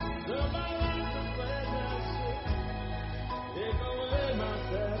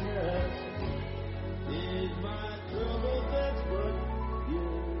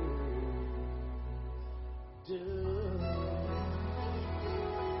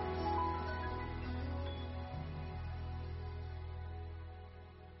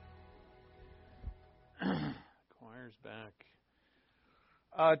Myers back.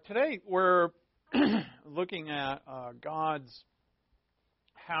 Today we're looking at God's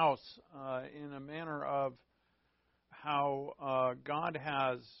house in a manner of how God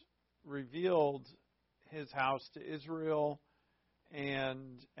has revealed His house to Israel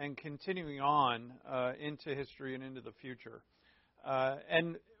and continuing on into history and into the future.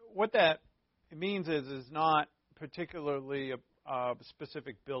 And what that means is not particularly a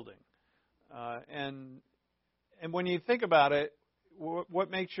specific building. And when you think about it, what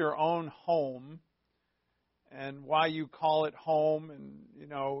makes your own home and why you call it home, and,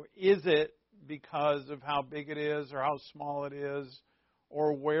 is it because of how big it is or how small it is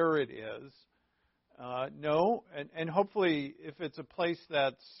or where it is? No, and hopefully if it's a place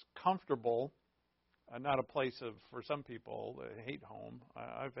that's comfortable, not a place for some people that hate home.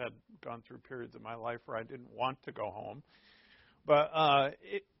 I've gone through periods of my life where I didn't want to go home. But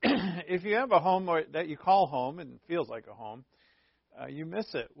if you have a home that you call home and feels like a home, you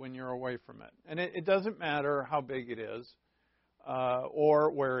miss it when you're away from it. And it doesn't matter how big it is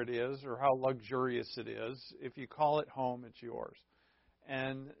or where it is or how luxurious it is. If you call it home, it's yours.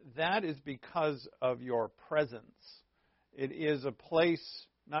 And that is because of your presence. It is a place,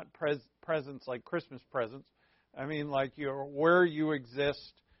 not presence like Christmas presents. I mean like where you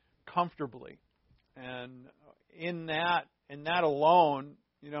exist comfortably. And in that alone,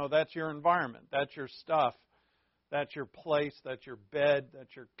 that's your environment. That's your stuff. That's your place. That's your bed.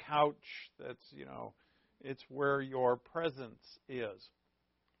 That's your couch. That's, it's where your presence is.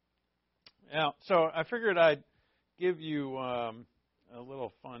 Now, so I figured I'd give you a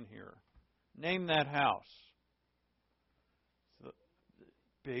little fun here. Name that house.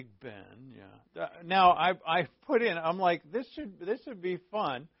 Big Ben, yeah. Now I put in. I'm like, this should be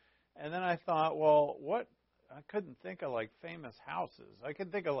fun, and then I thought, well, what? I couldn't think of like famous houses. I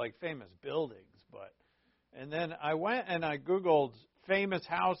could think of like famous buildings, and then I went and I Googled famous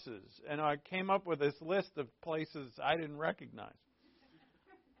houses, and I came up with this list of places I didn't recognize.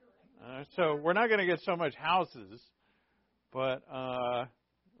 So we're not going to get so much houses, but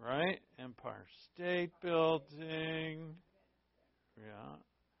right, Empire State Building, yeah.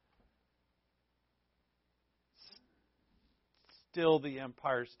 Still the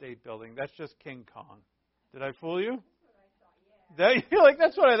Empire State Building. That's just King Kong. Did I fool you? That's what I thought, yeah.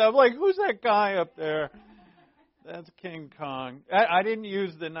 That's what I thought. I'm like, who's that guy up there? That's King Kong. I didn't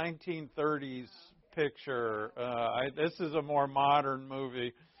use the 1930s picture. This is a more modern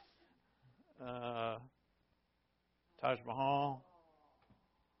movie. Taj Mahal.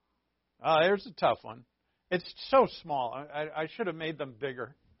 There's a tough one. It's so small. I should have made them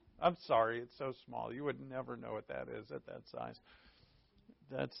bigger. I'm sorry, it's so small. You would never know what that is at that size.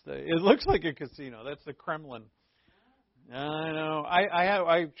 It looks like a casino. That's the Kremlin. I know.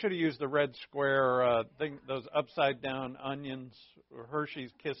 I should have used the red square thing, those upside down onions, or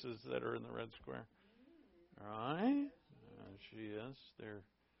Hershey's Kisses that are in the red square. All right. She is. There's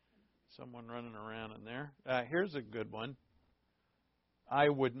someone running around in there. Here's a good one. I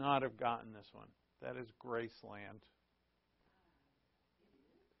would not have gotten this one. That is Graceland.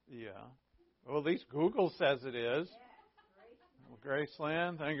 Yeah. Well, at least Google says it is.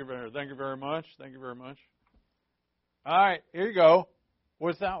 Graceland. Thank you very much. Thank you very much. All right, here you go.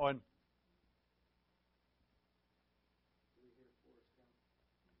 What's that one?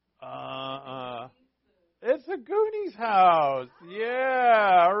 It's a Goonies house.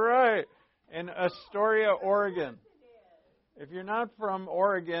 Yeah, all right. In Astoria, Oregon. If you're not from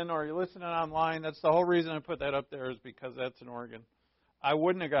Oregon or you're listening online, that's the whole reason I put that up there is because that's in Oregon. I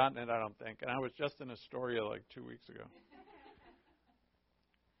wouldn't have gotten it, I don't think. And I was just in Astoria like 2 weeks ago.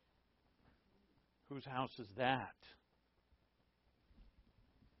 Whose house is that?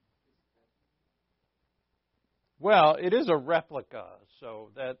 Well, it is a replica,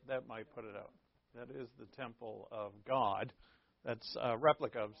 so that might put it out. That is the temple of God. That's a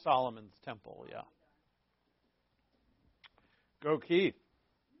replica of Solomon's temple, yeah. Go, Keith.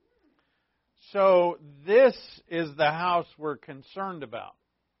 So this is the house we're concerned about,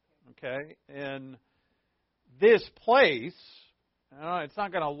 okay? And this place, it's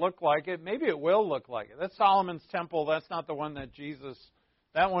not going to look like it. Maybe it will look like it. That's Solomon's temple. That's not the one that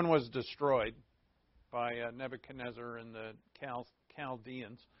that one was destroyed by Nebuchadnezzar and the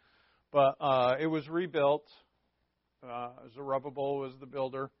Chaldeans. But it was rebuilt. Zerubbabel was the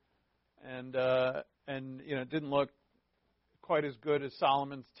builder. And it didn't look quite as good as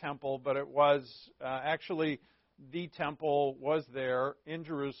Solomon's temple, but it was actually the temple was there in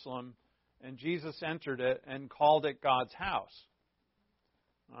Jerusalem, and Jesus entered it and called it God's house.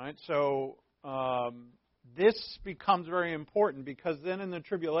 All right, so this becomes very important because then in the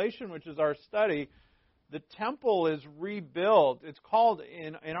tribulation, which is our study, the temple is rebuilt. It's called,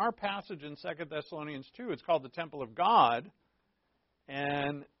 in our passage in 2 Thessalonians 2, it's called the temple of God.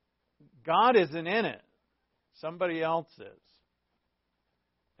 And God isn't in it. Somebody else is.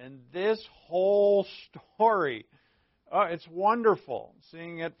 And this whole story, it's wonderful.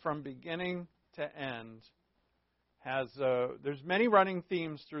 Seeing it from beginning to end there's many running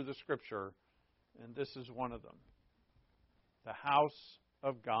themes through the Scripture, and this is one of them. The house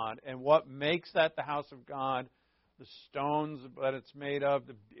of God. And what makes that the house of God? The stones that it's made of.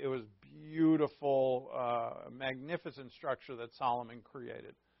 It was beautiful, magnificent structure that Solomon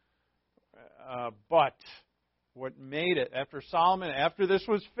created. But what made it, after this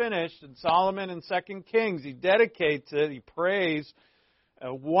was finished, and Solomon in 2 Kings, he dedicates it, he prays,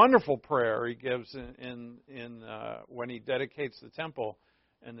 a wonderful prayer he gives when he dedicates the temple,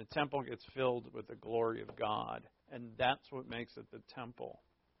 and the temple gets filled with the glory of God. And that's what makes it the temple.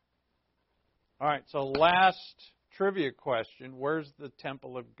 All right, so last trivia question. Where's the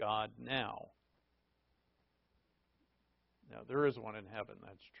temple of God now? Now, there is one in heaven,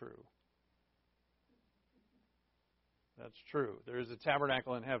 that's true. That's true. There is a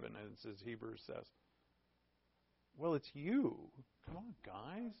tabernacle in heaven, as Hebrews says. Well, it's you. Come on,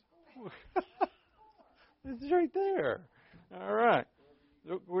 guys. It's right there. All right.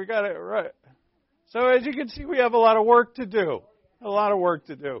 We got it right. So as you can see, we have a lot of work to do. A lot of work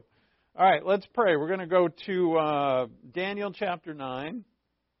to do. All right, let's pray. We're going to go to Daniel chapter 9.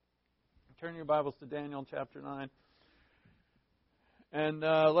 Turn your Bibles to Daniel chapter 9. And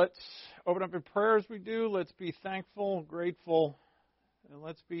let's open up in prayer as we do. Let's be thankful, grateful, and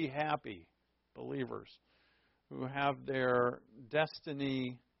let's be happy believers who have their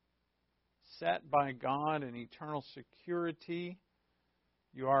destiny set by God in eternal security.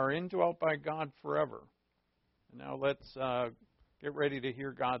 You are indwelt by God forever. And now let's get ready to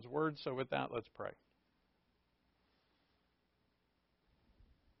hear God's word. So with that, let's pray.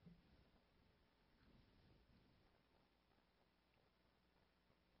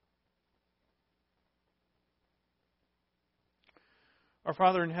 Our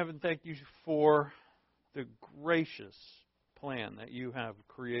Father in heaven, thank you for the gracious plan that you have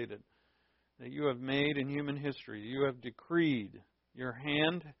created, that you have made in human history. You have decreed. Your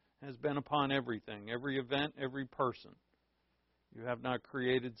hand has been upon everything, every event, every person. You have not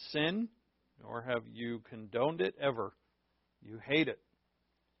created sin, nor have you condoned it ever. You hate it,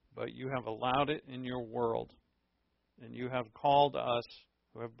 but you have allowed it in your world. And you have called us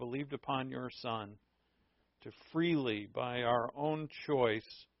who have believed upon your Son to freely, by our own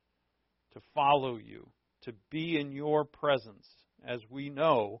choice, to follow you, to be in your presence, as we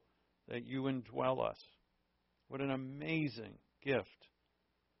know that you indwell us. What an amazing gift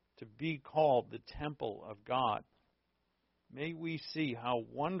to be called the temple of God. May we see how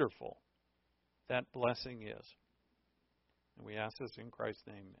wonderful that blessing is. And we ask this in Christ's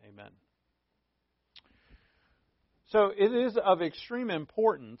name, amen. So it is of extreme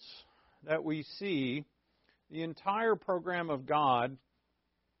importance that we see the entire program of God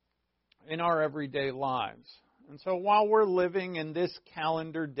in our everyday lives. And so while we're living in this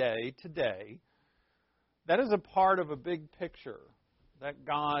calendar day today, that is a part of a big picture that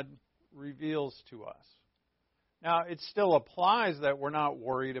God reveals to us. Now, it still applies that we're not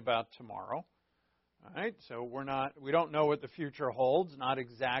worried about tomorrow. All right? So we don't know what the future holds, not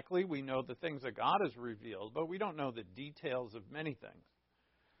exactly. We know the things that God has revealed, but we don't know the details of many things.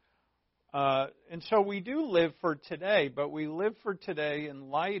 And so we do live for today, but we live for today in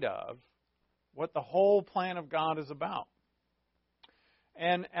light of what the whole plan of God is about.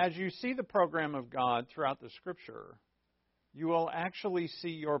 And as you see the program of God throughout the Scripture, you will actually see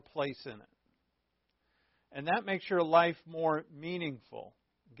your place in it. And that makes your life more meaningful,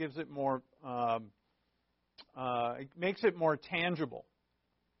 gives it more, it makes it more tangible.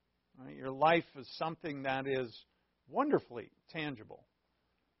 Right? Your life is something that is wonderfully tangible.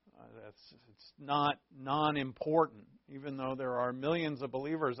 It's not non-important, even though there are millions of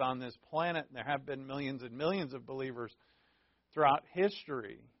believers on this planet, and there have been millions and millions of believers throughout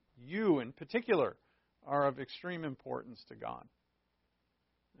history. You, in particular, are of extreme importance to God.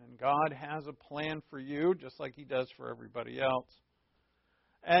 And God has a plan for you, just like He does for everybody else.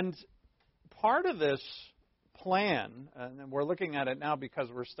 And part of this plan, and we're looking at it now because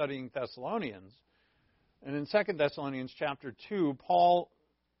we're studying Thessalonians, and in 2 Thessalonians chapter 2, Paul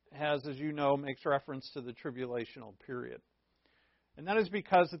has, as you know, makes reference to the tribulational period. And that is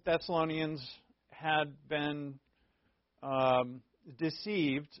because the Thessalonians had been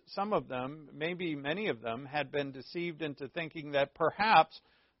deceived. Some of them, maybe many of them, had been deceived into thinking that perhaps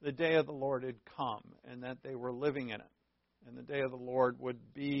the day of the Lord had come and that they were living in it. And the day of the Lord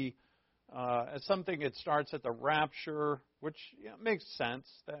would be as something that starts at the rapture, which makes sense.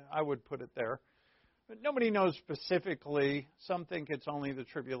 I would put it there. But nobody knows specifically. Some think it's only the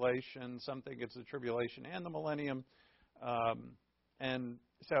tribulation. Some think it's the tribulation and the millennium. And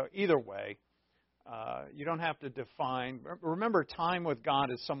so either way, you don't have to define. Remember, time with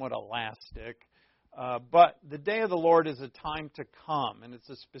God is somewhat elastic. But the day of the Lord is a time to come, and it's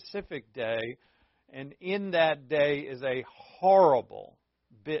a specific day. And in that day is a horrible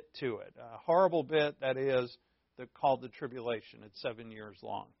bit to it. A horrible bit, that is, called the tribulation. It's 7 years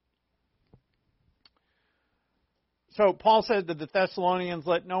long. So Paul said to the Thessalonians,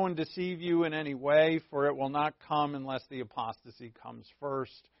 "Let no one deceive you in any way, for it will not come unless the apostasy comes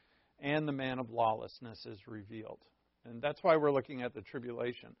first, and the man of lawlessness is revealed." And that's why we're looking at the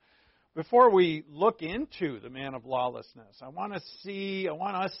tribulation. Before we look into the man of lawlessness, I want us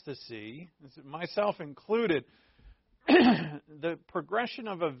to see, myself included, the progression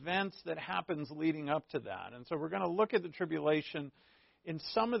of events that happens leading up to that. And so we're going to look at the tribulation in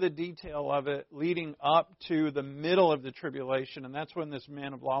some of the detail of it leading up to the middle of the tribulation, and that's when this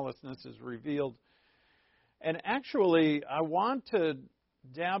man of lawlessness is revealed. And actually, I want to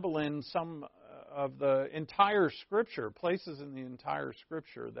dabble in some of the entire Scripture, places in the entire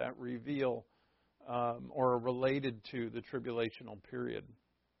Scripture that reveal or are related to the tribulational period.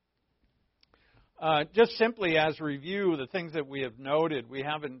 Just simply as review, the things that we have noted, we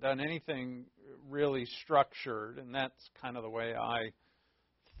haven't done anything really structured, and that's kind of the way I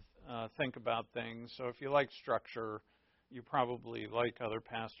think about things. So if you like structure, you probably like other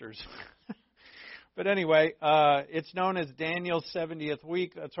pastors. But anyway, it's known as Daniel's 70th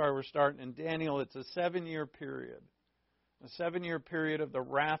week. That's why we're starting in Daniel. It's a 7-year period. A 7-year period of the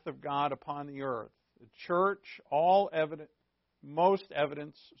wrath of God upon the earth. The church, most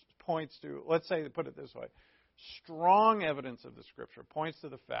evidence points to, let's say, put it this way, strong evidence of the Scripture points to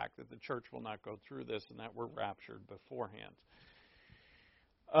the fact that the church will not go through this and that we're raptured beforehand.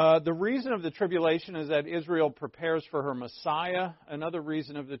 The reason of the tribulation is that Israel prepares for her Messiah. Another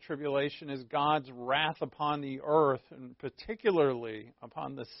reason of the tribulation is God's wrath upon the earth, and particularly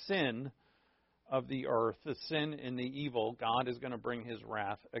upon the sin of the earth, the sin and the evil. God is going to bring His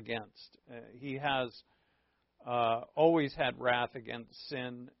wrath against. He has always had wrath against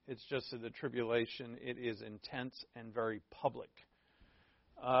sin. It's just that the tribulation, it is intense and very public.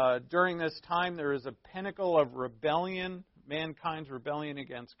 During this time, there is a pinnacle of rebellion, mankind's rebellion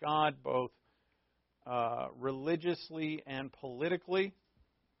against God, both religiously and politically.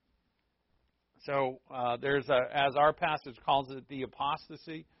 So there's as our passage calls it, the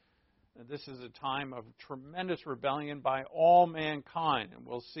apostasy. This is a time of tremendous rebellion by all mankind, and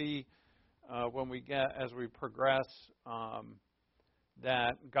we'll see as we progress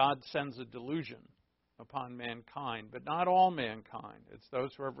that God sends a delusion upon mankind, but not all mankind. It's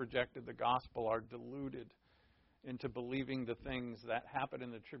those who have rejected the gospel are deluded into believing the things that happen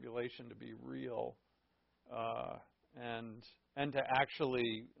in the tribulation to be real, and to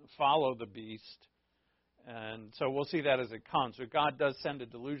actually follow the beast. And so we'll see that as it comes. So God does send a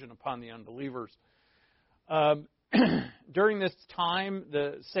delusion upon the unbelievers. During this time,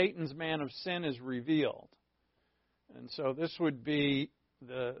 Satan's man of sin is revealed. And so this would be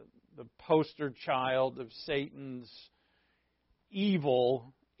the poster child of Satan's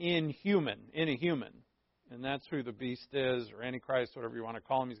evil in a human. And that's who the beast is, or Antichrist, whatever you want to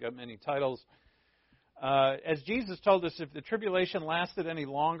call him. He's got many titles. As Jesus told us, if the tribulation lasted any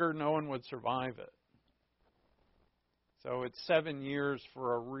longer, no one would survive it. So it's 7 years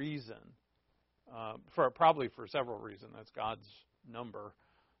for a reason. Probably for several reasons. That's God's number.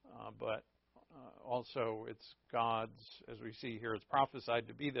 But also it's God's, as we see here, it's prophesied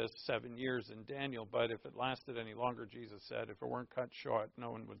to be this 7 years in Daniel. But if it lasted any longer, Jesus said, if it weren't cut short,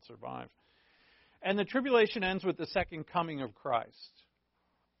 no one would survive. And the tribulation ends with the second coming of Christ.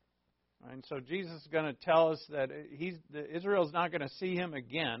 And so Jesus is going to tell us that Israel's not going to see Him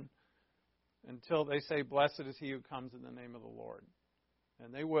again until they say, "Blessed is he who comes in the name of the Lord."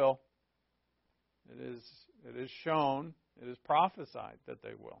 And they will. It is shown, it is prophesied that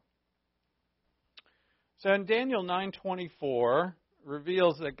they will. So in Daniel 9:24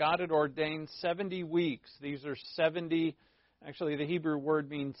 reveals that God had ordained 70 weeks. These are 70. Actually, the Hebrew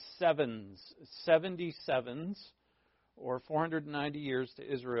word means sevens. 70 sevens, or 490 years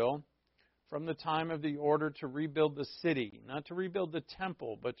to Israel, from the time of the order to rebuild the city. Not to rebuild the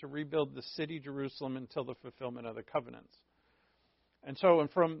temple, but to rebuild the city, Jerusalem, until the fulfillment of the covenants. And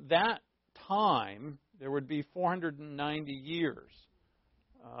from that time, there would be 490 years.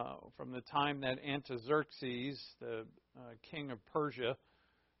 From the time that Artaxerxes, the king of Persia,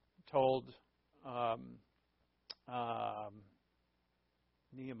 told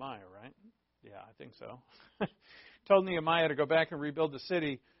Nehemiah, right? Yeah, I think so. Told Nehemiah to go back and rebuild the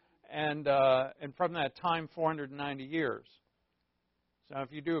city, and from that time, 490 years. So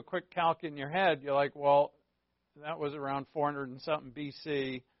if you do a quick calc in your head, you're like, well, that was around 400 and something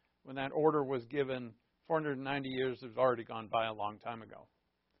BC when that order was given. 490 years has already gone by a long time ago.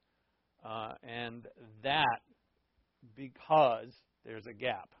 And that because there's a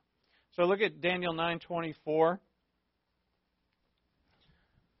gap. So look at Daniel 9:24.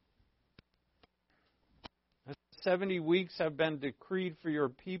 70 weeks have been decreed for your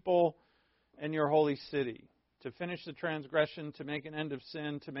people and your holy city, to finish the transgression, to make an end of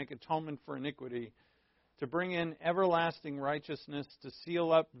sin, to make atonement for iniquity, to bring in everlasting righteousness, to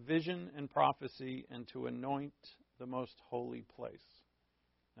seal up vision and prophecy, and to anoint the most holy place.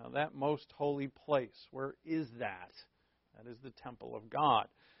 Now that most holy place, where is that? That is the temple of God.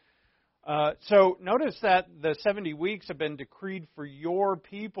 So notice that the 70 weeks have been decreed for your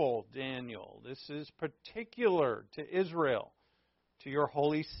people, Daniel. This is particular to Israel, to your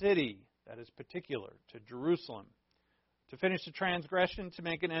holy city. That is particular to Jerusalem. To finish the transgression, to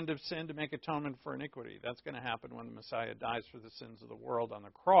make an end of sin, to make atonement for iniquity. That's going to happen when the Messiah dies for the sins of the world on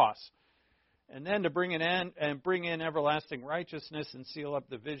the cross. And then to bring in everlasting righteousness and seal up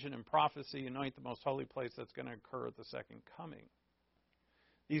the vision and prophecy, anoint the most holy place. That's going to occur at the second coming.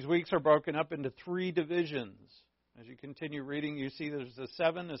 These weeks are broken up into 3 divisions. As you continue reading, you see there's a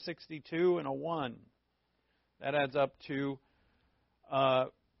 7, a 62, and a 1. That adds up to 70.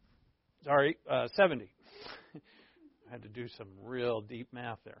 I had to do some real deep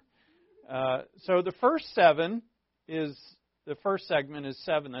math there. So the first segment is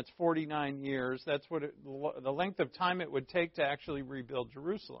 7. That's 49 years. That's what the length of time it would take to actually rebuild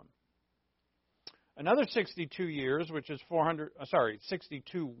Jerusalem. Another 62 years, which is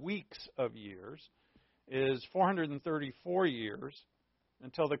 62 weeks of years, is 434 years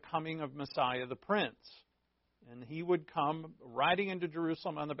until the coming of Messiah the Prince. And he would come riding into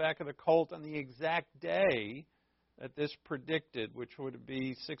Jerusalem on the back of the colt on the exact day that this predicted, which would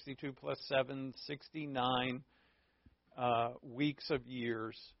be 62 plus 7, 69 weeks of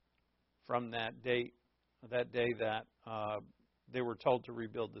years from that day that they were told to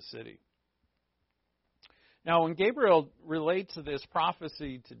rebuild the city. Now, when Gabriel relates this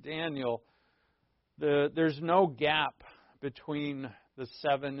prophecy to Daniel, there's no gap between the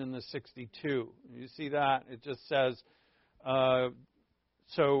 7 and the 62. You see that? It just says,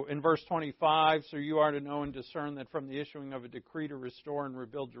 so in verse 25, so you are to know and discern that from the issuing of a decree to restore and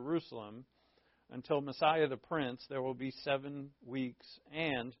rebuild Jerusalem until Messiah the Prince, there will be 7 weeks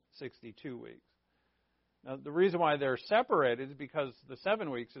and 62 weeks. Now, the reason why they're separated is because the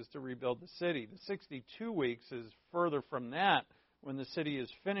 7 weeks is to rebuild the city. The 62 weeks is further from that, when the city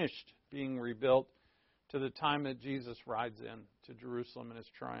is finished being rebuilt, to the time that Jesus rides in to Jerusalem in his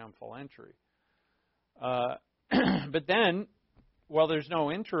triumphal entry. But then, well, there's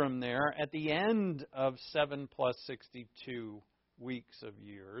no interim there. At the end of 7 plus 62 weeks of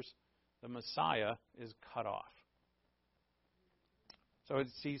years, the Messiah is cut off. So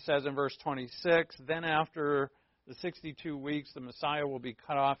he says in verse 26, then after the 62 weeks, the Messiah will be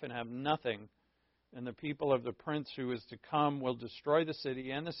cut off and have nothing, and the people of the prince who is to come will destroy the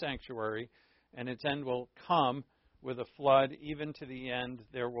city and the sanctuary, and its end will come with a flood. Even to the end,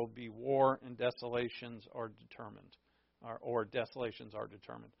 there will be war, and desolations are determined, or desolations are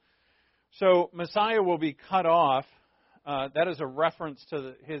determined. So Messiah will be cut off. That is a reference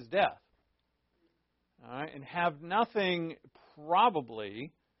to his death. All right, and have nothing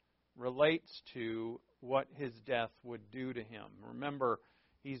probably relates to what his death would do to him. Remember,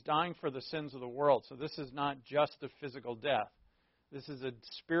 he's dying for the sins of the world, so this is not just a physical death. This is a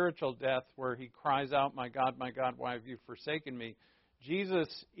spiritual death where he cries out, my God, why have you forsaken me?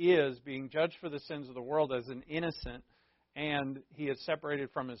 Jesus is being judged for the sins of the world as an innocent, and he is separated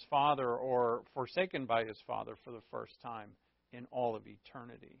from his Father or forsaken by his Father for the first time in all of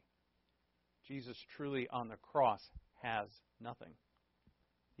eternity. Jesus truly on the cross has nothing.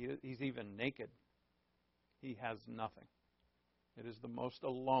 He's even naked. He has nothing. It is the most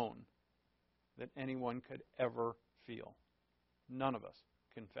alone that anyone could ever feel. None of us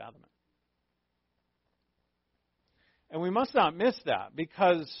can fathom it. And we must not miss that,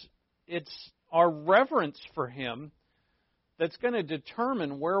 because it's our reverence for him that's going to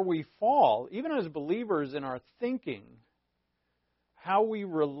determine where we fall, even as believers, in our thinking, how we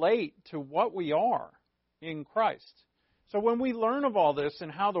relate to what we are in Christ. So when we learn of all this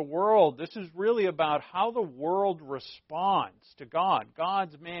and how the world, this is really about how the world responds to God,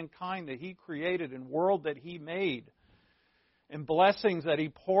 God's mankind that he created and world that he made, and blessings that he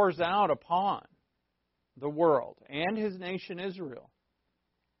pours out upon the world and his nation Israel.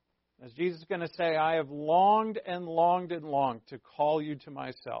 As Jesus is going to say, I have longed and longed and longed to call you to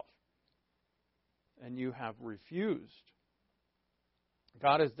myself, and you have refused.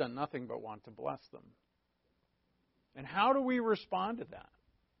 God has done nothing but want to bless them. And how do we respond to that?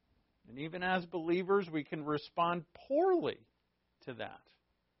 And even as believers, we can respond poorly to that.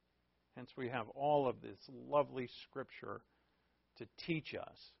 Hence, we have all of this lovely Scripture to teach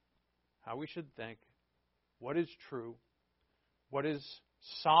us how we should think, what is true, what is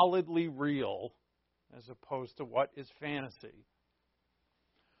solidly real, as opposed to what is fantasy.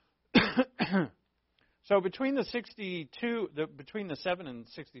 So between the 7 and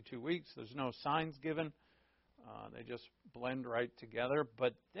 62 weeks, there's no signs given. They just blend right together.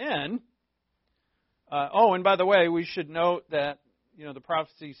 But then, and by the way, we should note that the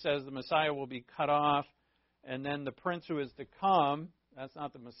prophecy says the Messiah will be cut off, and then the prince who is to come, that's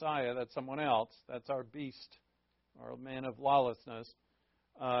not the Messiah, that's someone else. That's our beast, our man of lawlessness,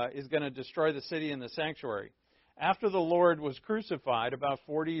 is going to destroy the city and the sanctuary. After the Lord was crucified, about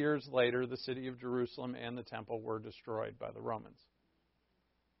 40 years later, the city of Jerusalem and the temple were destroyed by the Romans.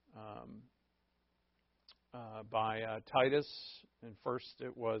 By Titus, and first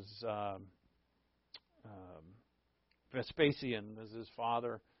it was Vespasian as his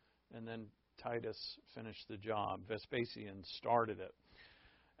father, and then Titus finished the job. Vespasian started it.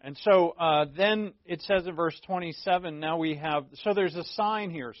 And so then it says in verse 27, now we have, so there's a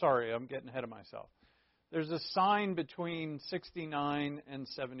sign here. Sorry, I'm getting ahead of myself. There's a sign between 69 and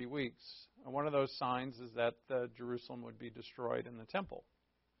 70 weeks. And one of those signs is that Jerusalem would be destroyed in the temple.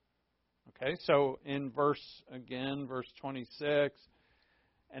 Okay, so in verse 26,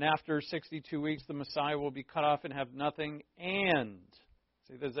 and after 62 weeks the Messiah will be cut off and have nothing, and,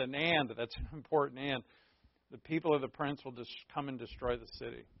 see there's an and, that's an important and, the people of the prince will just come and destroy the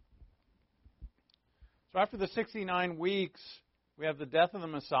city. So after the 69 weeks, we have the death of the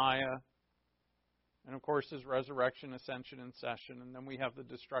Messiah, and of course his resurrection, ascension, and session, and then we have the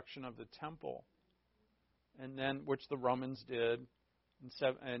destruction of the temple, and then which the Romans did in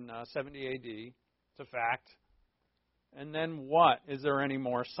 70 A.D. It's a fact. And then what? Is there any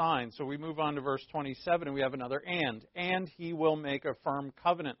more signs? So we move on to verse 27, and we have another and. And he will make a firm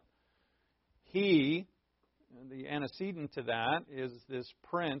covenant. He, the antecedent to that, is this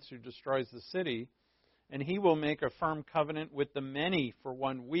prince who destroys the city. And he will make a firm covenant with the many for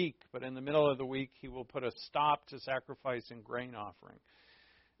 1 week. But in the middle of the week, he will put a stop to sacrifice and grain offering.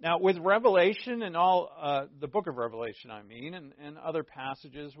 Now, with Revelation and all, the book of Revelation, and other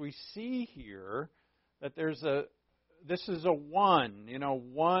passages, we see here that this is a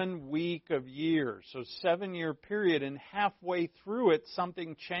 1 week of years, so 7-year period, and halfway through it,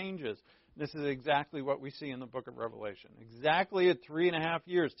 something changes. This is exactly what we see in the book of Revelation. Exactly at 3.5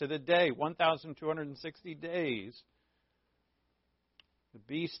 years to the day, 1,260 days, the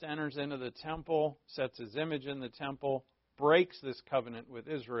beast enters into the temple, sets his image in the temple, breaks this covenant with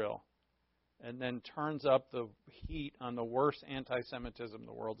Israel, and then turns up the heat on the worst anti-Semitism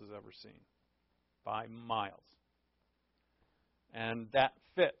the world has ever seen by miles. And that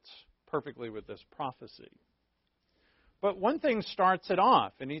fits perfectly with this prophecy. But one thing starts it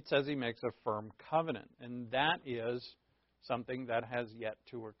off, and he says he makes a firm covenant, and that is something that has yet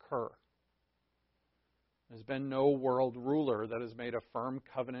to occur. There's been no world ruler that has made a firm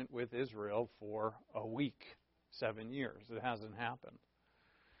covenant with Israel for a week, 7 years. It hasn't happened.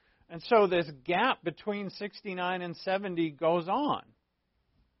 And so this gap between 69 and 70 goes on.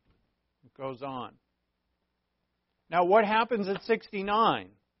 It goes on. Now, what happens at 69?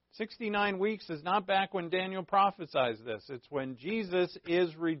 69 weeks is not back when Daniel prophesies this. It's when Jesus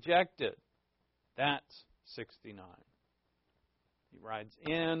is rejected. That's 69. He rides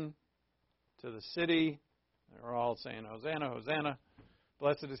in to the city. They're all saying, Hosanna, Hosanna.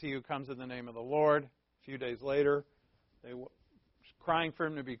 Blessed is he who comes in the name of the Lord. A few days later, they were crying for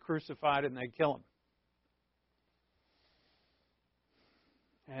him to be crucified, and they kill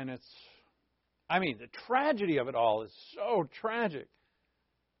him. And the tragedy of it all is so tragic.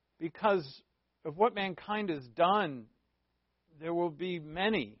 Because of what mankind has done, there will be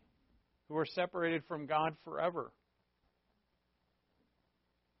many who are separated from God forever.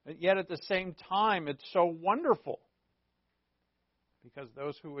 And yet at the same time, it's so wonderful. Because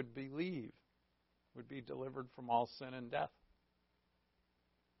those who would believe would be delivered from all sin and death.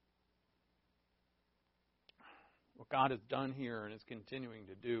 What God has done here and is continuing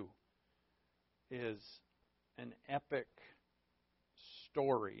to do is an epic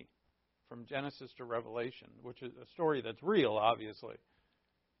story from Genesis to Revelation, which is a story that's real, obviously.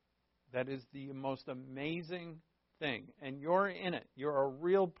 That is the most amazing thing. And you're in it. You're a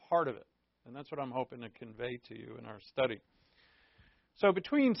real part of it. And that's what I'm hoping to convey to you in our study. So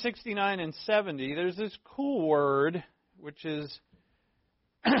between 69 and 70, there's this cool word, which is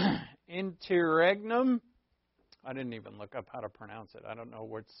interregnum. I didn't even look up how to pronounce it. I don't know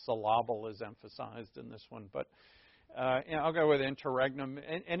what syllable is emphasized in this one, but I'll go with interregnum.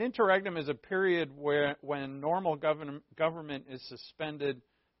 And interregnum is a period when normal government is suspended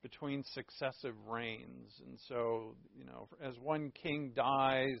between successive reigns. And so, as one king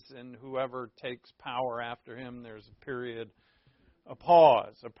dies and whoever takes power after him, there's a period, a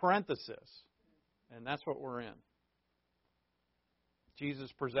pause, a parenthesis. And that's what we're in.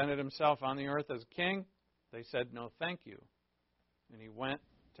 Jesus presented himself on the earth as king. They said, no, thank you. And he went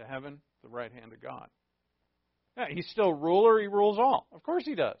to heaven, the right hand of God. Yeah, he's still ruler. He rules all. Of course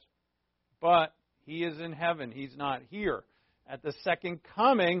he does. But he is in heaven. He's not here. At the second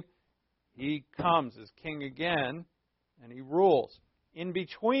coming, he comes as king again, and he rules. In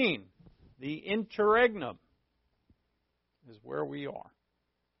between, the interregnum is where we are.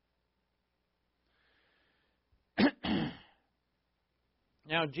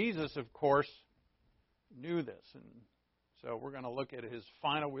 Now, Jesus, of course, knew this, and so we're going to look at his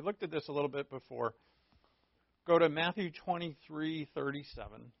final. We looked at this a little bit before. Go to Matthew 23:37.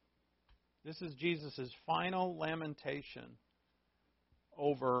 This is Jesus' final lamentation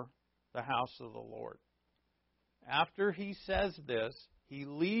over the house of the Lord. After he says this, he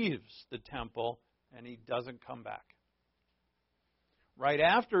leaves the temple and he doesn't come back. Right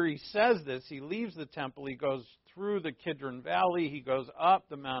after he says this, he leaves the temple, he goes through the Kidron Valley, he goes up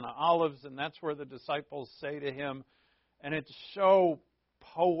the Mount of Olives, and that's where the disciples say to him, and it's so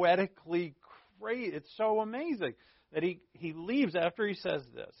poetically great, it's so amazing, that he leaves after he says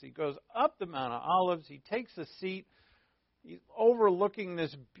this. He goes up the Mount of Olives, he takes a seat, he's overlooking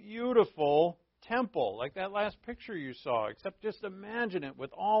this beautiful temple, like that last picture you saw, except just imagine it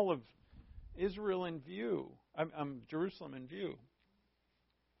with all of Israel in view, Jerusalem in view.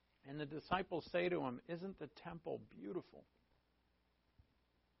 And the disciples say to him, isn't the temple beautiful?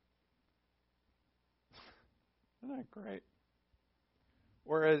 Isn't that great?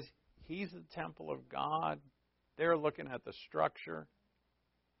 Whereas he's the temple of God, they're looking at the structure.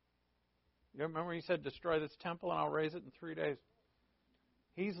 You remember he said, destroy this temple and I'll raise it in 3 days.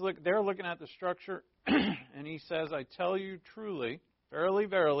 They're looking at the structure, and he says, I tell you truly, verily,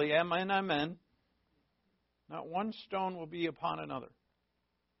 verily, amen, amen, not one stone will be upon another.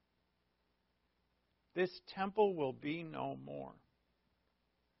 This temple will be no more.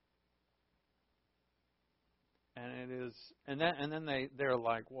 And it is, and then they're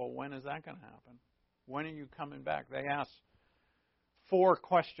like, well, when is that going to happen? When are you coming back? They ask 4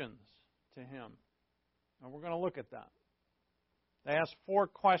 questions to him. And we're going to look at that. They ask 4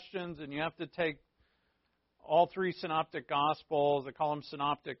 questions, and you have to take all 3 synoptic gospels. They call them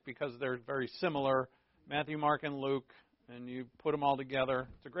synoptic because they're very similar, Matthew, Mark, and Luke, and you put them all together.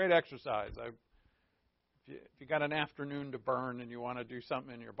 It's a great exercise. If you got an afternoon to burn and you want to do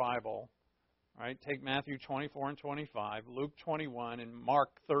something in your Bible, right, take Matthew 24 and 25, Luke 21, and Mark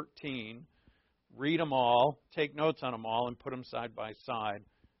 13. Read them all, take notes on them all, and put them side by side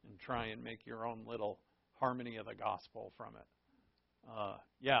and try and make your own little harmony of the gospel from it.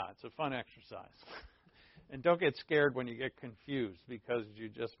 It's a fun exercise. And don't get scared when you get confused, because you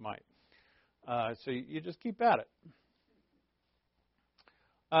just might. So you just keep at it.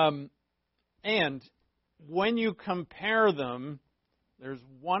 And when you compare them, there's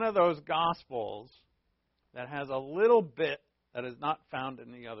one of those Gospels that has a little bit that is not found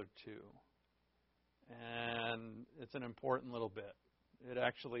in the other 2. And it's an important little bit. It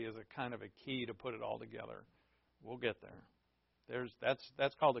actually is a kind of a key to put it all together. We'll get there.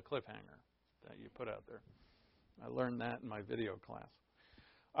 That's called a cliffhanger that you put out there. I learned that in my video class.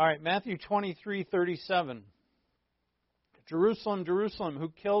 All right, Matthew 23:37. Jerusalem, Jerusalem, who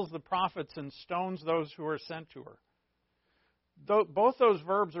kills the prophets and stones those who are sent to her. Both those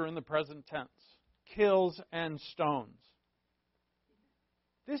verbs are in the present tense. Kills and stones.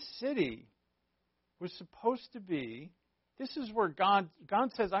 This city was supposed to be, this is where God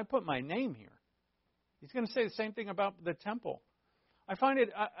says, I put my name here. He's going to say the same thing about the temple. I find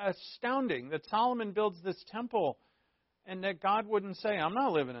it astounding that Solomon builds this temple and that God wouldn't say, I'm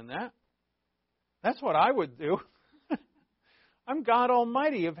not living in that. That's what I would do. I'm God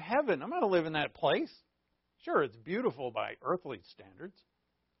Almighty of heaven. I'm not going to live in that place. Sure, it's beautiful by earthly standards.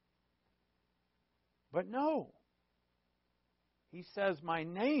 But no. He says, my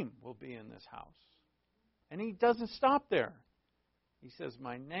name will be in this house. And he doesn't stop there. He says,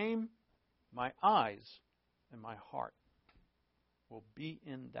 my name, my eyes, and my heart will be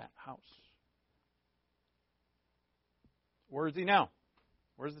in that house. Where is he now?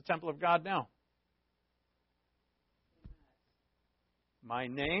 Where's the temple of God now? My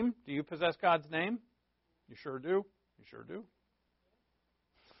name. Do you possess God's name? You sure do. You sure do.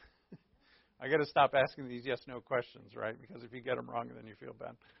 I got to stop asking these yes/no questions, right? Because if you get them wrong, then you feel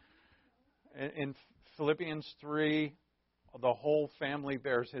bad. In Philippians 3, the whole family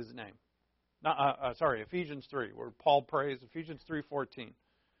bears his name. Ephesians 3, where Paul prays, Ephesians 3:14.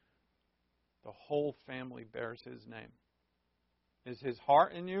 The whole family bears his name. Is his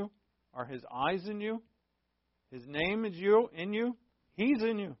heart in you? Are his eyes in you? His name is in you? He's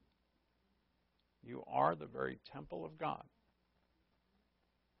in you. You are the very temple of God.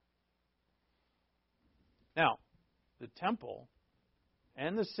 Now, the temple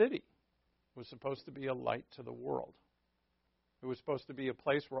and the city was supposed to be a light to the world. It was supposed to be a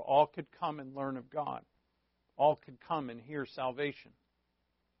place where all could come and learn of God. All could come and hear salvation.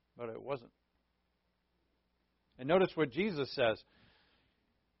 But it wasn't. And notice what Jesus says.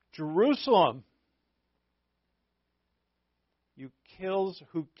 Jerusalem,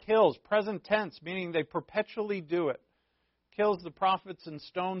 who kills, present tense, meaning they perpetually do it, kills the prophets and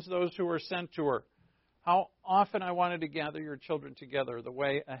stones those who are sent to her. How often I wanted to gather your children together, the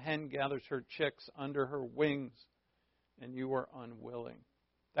way a hen gathers her chicks under her wings, and you were unwilling.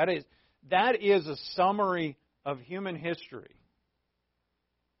 That is a summary of human history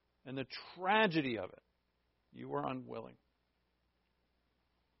and the tragedy of it. You were unwilling.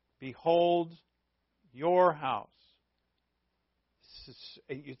 Behold, your house.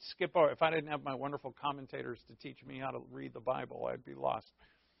 You'd skip over. If I didn't have my wonderful commentators to teach me how to read the Bible, I'd be lost.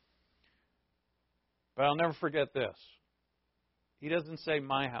 But I'll never forget this. He doesn't say,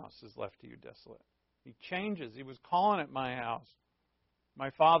 my house is left to you desolate. He changes. He was calling it my house.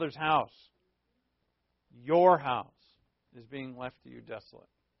 My Father's house. Your house is being left to you desolate.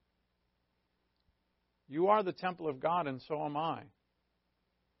 You are the temple of God, and so am I.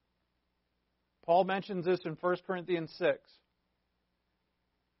 Paul mentions this in 1 Corinthians 6.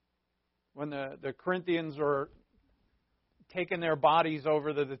 When the Corinthians were taking their bodies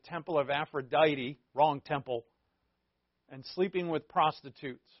over to the temple of Aphrodite, wrong temple, and sleeping with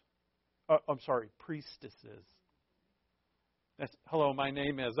prostitutes. Priestesses. Hello, my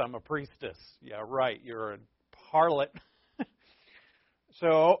name is, I'm a priestess. Yeah, right, you're a harlot.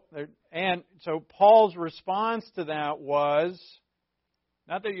 So Paul's response to that was,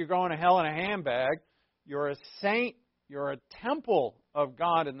 not that you're going to hell in a handbag, you're a saint, you're a temple of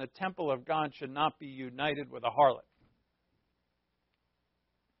God, and the temple of God should not be united with a harlot.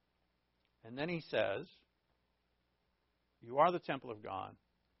 And then he says, you are the temple of God.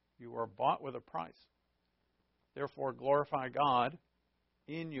 You were bought with a price. Therefore, glorify God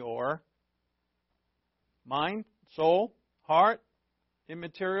in your mind, soul, heart,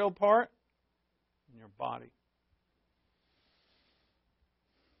 immaterial part, and your body.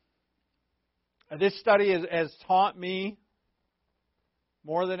 This study has taught me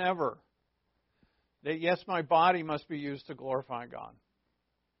more than ever that, yes, my body must be used to glorify God.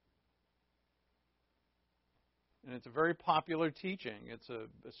 And it's a very popular teaching. It's a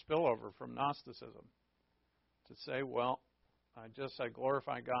spillover from Gnosticism. To say, well, I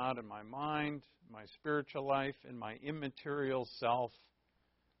glorify God in my mind, my spiritual life, in my immaterial self,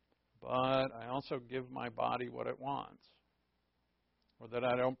 but I also give my body what it wants. Or that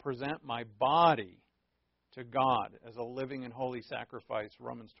I don't present my body to God as a living and holy sacrifice,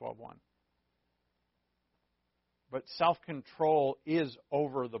 Romans 12:1. But self-control is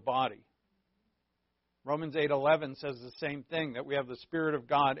over the body. Romans 8:11 says the same thing, that we have the Spirit of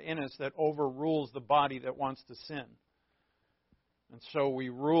God in us that overrules the body that wants to sin. And so we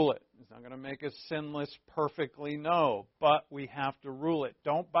rule it. It's not going to make us sinless perfectly, no, but we have to rule it.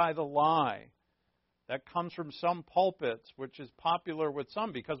 Don't buy the lie. That comes from some pulpits, which is popular with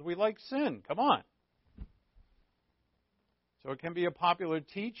some because we like sin. Come on. So it can be a popular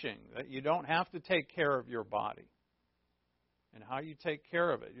teaching that you don't have to take care of your body. And how you take care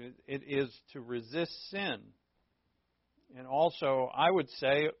of it, it is to resist sin. And also, I would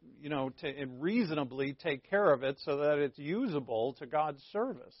say, to reasonably take care of it so that it's usable to God's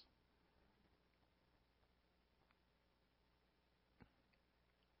service.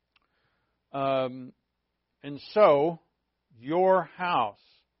 And so, your house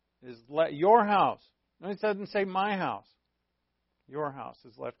is your house. No, it doesn't say my house. Your house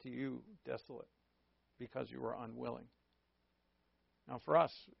is left to you desolate because you were unwilling. Now, for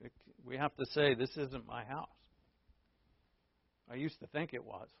us, we have to say, this isn't my house. I used to think it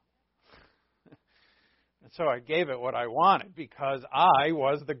was. And so I gave it what I wanted because I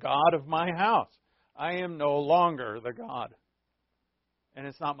was the God of my house. I am no longer the God. And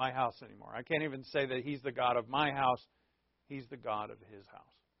it's not my house anymore. I can't even say that He's the God of my house. He's the God of His house.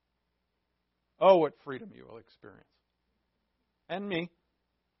 Oh, what freedom you will experience. And me.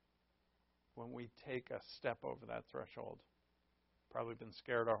 when we take a step over that threshold. Probably been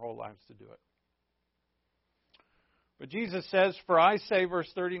scared our whole lives to do it. But Jesus says, "For I say,"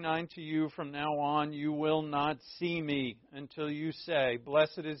 verse 39, "to you from now on you will not see me until you say,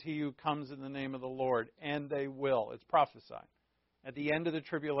 'Blessed is he who comes in the name of the Lord.' And they will." It's prophesied. At the end of the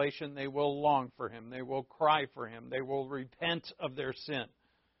tribulation, they will long for him. They will cry for him. They will repent of their sin.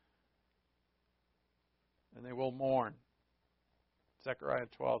 And they will mourn. Zechariah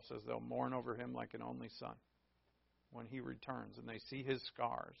 12 says they'll mourn over him like an only son when he returns and they see his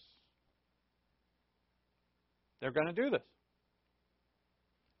scars. They're going to do this.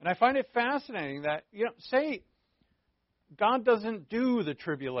 And I find it fascinating that, say God doesn't do the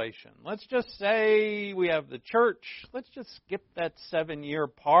tribulation. Let's just say we have the church. Let's just skip that 7-year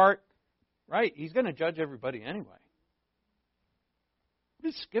part. Right? He's going to judge everybody anyway.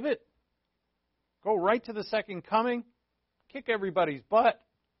 Just skip it. Go right to the second coming. Kick everybody's butt.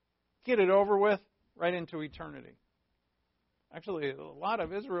 Get it over with. Right into eternity. Actually, a lot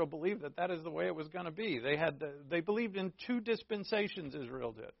of Israel believed that is the way it was going to be. They believed in 2 dispensations,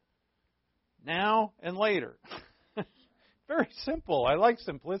 Israel did. Now and later. Very simple. I like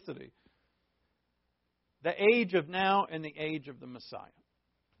simplicity. The age of now and the age of the Messiah.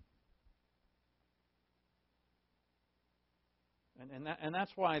 And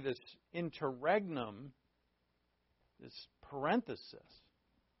that's why this interregnum, this parenthesis,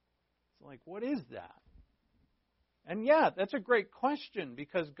 it's like, what is that? And that's a great question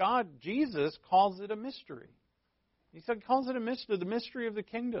because Jesus calls it a mystery. He calls it a mystery, the mystery of the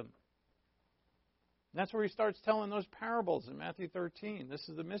kingdom. And that's where he starts telling those parables in Matthew 13. This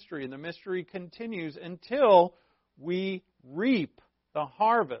is the mystery, and the mystery continues until we reap the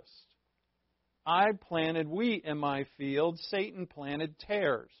harvest. I planted wheat in my field, Satan planted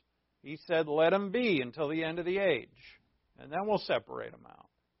tares. He said, let them be until the end of the age, and then we'll separate them out.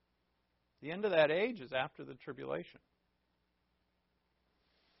 The end of that age is after the tribulation.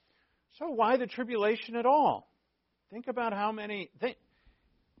 So why the tribulation at all? Think about how many...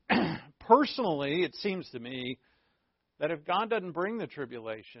 Personally, it seems to me that if God doesn't bring the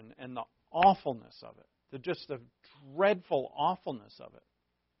tribulation and the awfulness of it, the dreadful awfulness of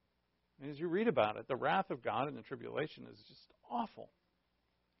it, as you read about it, the wrath of God in the tribulation is just awful.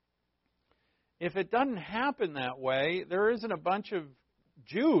 If it doesn't happen that way, there isn't a bunch of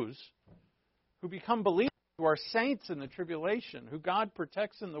Jews who become believers, who are saints in the tribulation, who God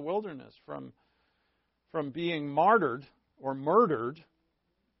protects in the wilderness from being martyred or murdered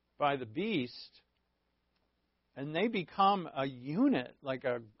by the beast, and they become a unit, like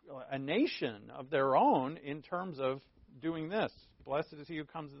a nation of their own in terms of doing this. Blessed is he who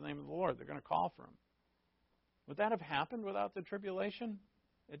comes in the name of the Lord. They're going to call for him. Would that have happened without the tribulation?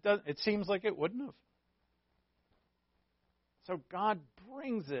 It seems like it wouldn't have. So God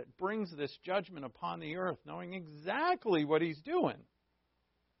brings this judgment upon the earth, knowing exactly what he's doing.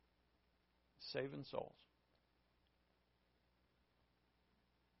 Saving souls.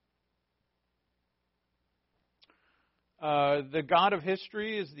 The God of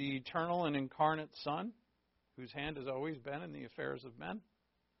history is the eternal and incarnate Son, whose hand has always been in the affairs of men.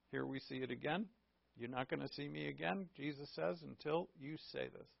 Here we see it again. You're not going to see me again, Jesus says, until you say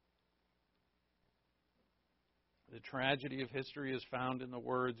this. The tragedy of history is found in the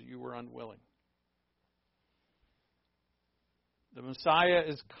words, you were unwilling. The Messiah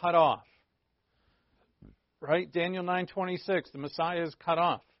is cut off. Right? Daniel 9:26, the Messiah is cut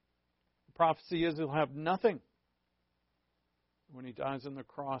off. The prophecy is he'll have nothing. When he dies on the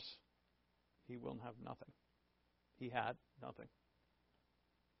cross, he will have nothing. He had nothing.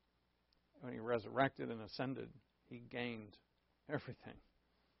 When he resurrected and ascended, he gained everything.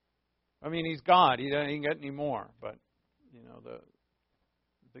 I mean, he's God. He didn't get any more. But,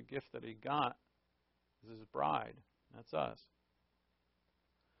 the gift that he got is his bride. That's us.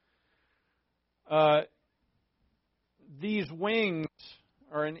 These wings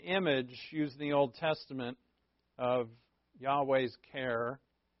are an image used in the Old Testament of Yahweh's care,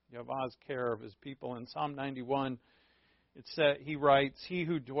 Yahweh's care of his people. In Psalm 91, he writes, he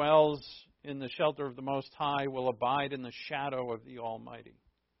who dwells in the shelter of the Most High will abide in the shadow of the Almighty.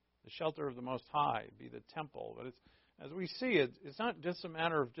 The shelter of the Most High be the temple. But as we see, it's not just a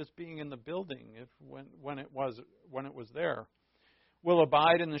matter of just being in the building when it was there. Will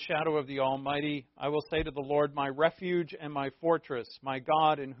abide in the shadow of the Almighty. I will say to the Lord, my refuge and my fortress, my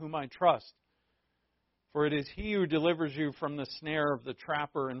God in whom I trust. For it is he who delivers you from the snare of the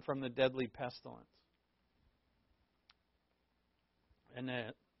trapper and from the deadly pestilence. And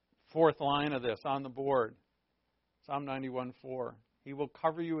the fourth line of this on the board, Psalm 91:4. He will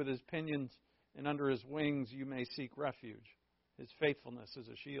cover you with his pinions, and under his wings you may seek refuge. His faithfulness is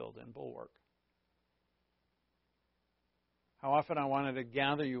a shield and bulwark. How often I wanted to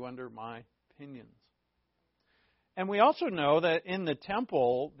gather you under my pinions. And we also know that in the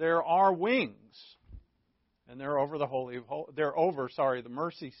temple there are wings. And they're over the the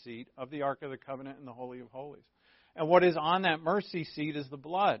mercy seat of the Ark of the Covenant and the Holy of Holies. And what is on that mercy seat is the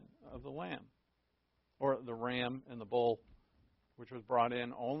blood of the lamb, or the ram and the bull, which was brought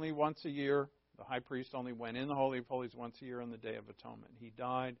in only once a year. The high priest only went in the Holy of Holies once a year on the Day of Atonement. He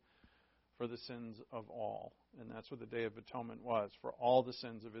died for the sins of all. And that's what the Day of Atonement was, for all the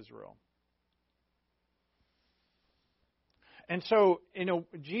sins of Israel. And so,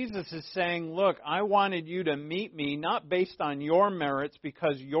 Jesus is saying, look, I wanted you to meet me not based on your merits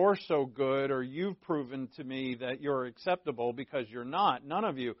because you're so good or you've proven to me that you're acceptable, because you're not, none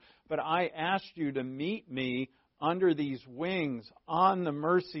of you. But I asked you to meet me under these wings on the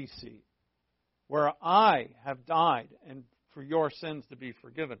mercy seat where I have died and for your sins to be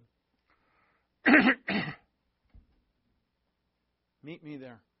forgiven. Meet me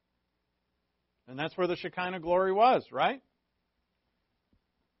there. And that's where the Shekinah glory was, right?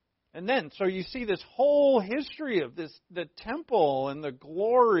 And then, so you see this whole history of this, the temple and the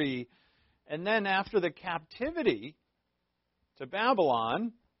glory. And then after the captivity to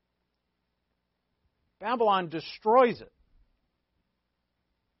Babylon, Babylon destroys it.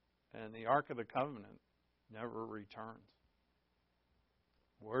 And the Ark of the Covenant never returns.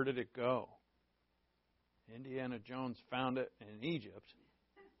 Where did it go? Indiana Jones found it in Egypt.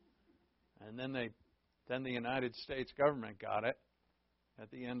 And then the United States government got it at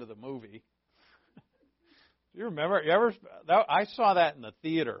the end of the movie. Do you remember? I saw that in the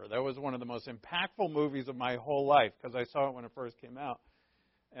theater. That was one of the most impactful movies of my whole life because I saw it when it first came out.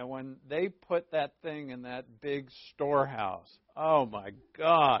 And when they put that thing in that big storehouse, oh my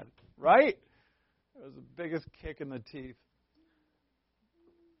God, right? It was the biggest kick in the teeth.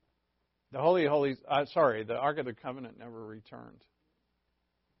 The Holy of Holies, the Ark of the Covenant never returned.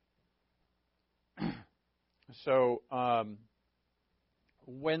 So,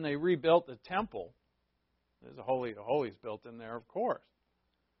 when they rebuilt the temple, there's a Holy of Holies built in there, of course.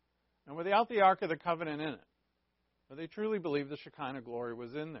 And without the Ark of the Covenant in it, but they truly believed the Shekinah glory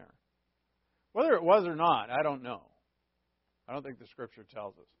was in there. Whether it was or not, I don't know. I don't think the Scripture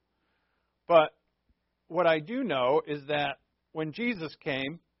tells us. But what I do know is that when Jesus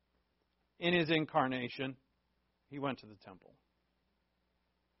came in His incarnation, He went to the temple.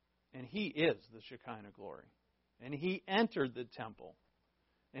 And He is the Shekinah glory. And He entered the temple.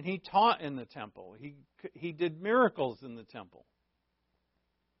 And He taught in the temple. He did miracles in the temple.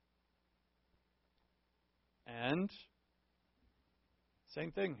 And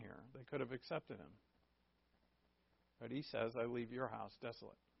same thing here. They could have accepted Him. But He says, I leave your house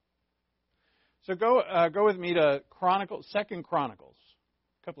desolate. So go with me to Second Chronicles.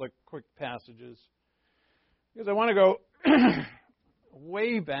 A couple of quick passages. Because I want to go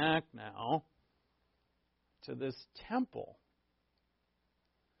way back now to this temple.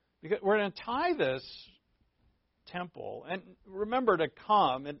 Because we're going to tie this temple, and remember to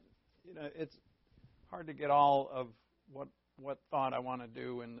come. And it's hard to get all of what thought I want to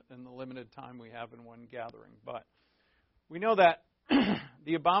do in the limited time we have in one gathering. But we know that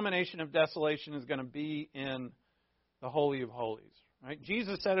the abomination of desolation is going to be in the Holy of Holies. Right?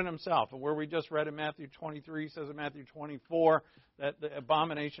 Jesus said it Himself, and where we just read in Matthew 23, He says in Matthew 24 that the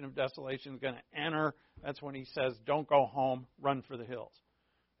abomination of desolation is going to enter. That's when He says, don't go home, run for the hills.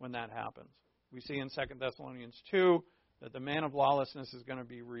 When that happens, we see in 2 Thessalonians 2 that the man of lawlessness is going to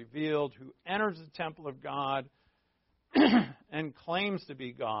be revealed, who enters the temple of God and claims to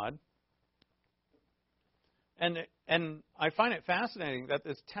be God. And I find it fascinating that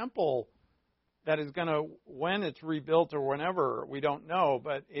this temple that is going to, when it's rebuilt or whenever, we don't know,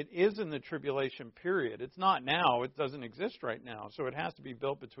 but it is in the tribulation period. It's not now. It doesn't exist right now. So it has to be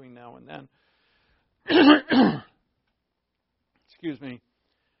built between now and then. Excuse me.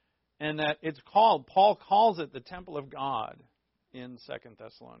 And that it's called, Paul calls it the temple of God in 2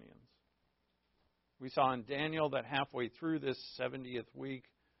 Thessalonians. We saw in Daniel that halfway through this 70th week,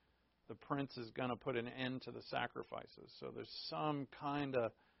 the prince is going to put an end to the sacrifices. So there's some kind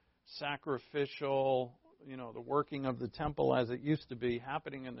of sacrificial, the working of the temple as it used to be,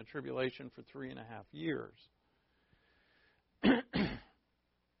 happening in the tribulation for 3.5 years.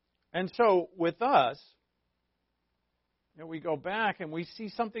 And so with us, we go back and we see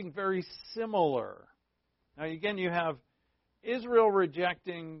something very similar. Now, again, you have Israel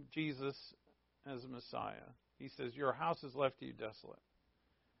rejecting Jesus as Messiah. He says, your house is left to you desolate.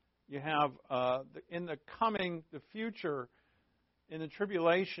 You have, in the future, in the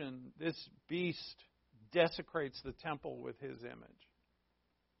tribulation, this beast desecrates the temple with his image.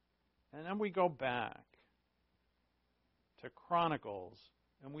 And then we go back to Chronicles,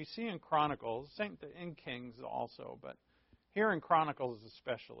 and we see in Chronicles, same in Kings also, but here in Chronicles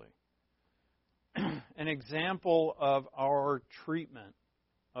especially, an example of our treatment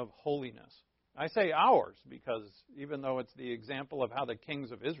of holiness. I say ours because even though it's the example of how the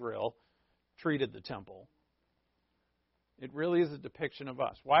kings of Israel treated the temple, it really is a depiction of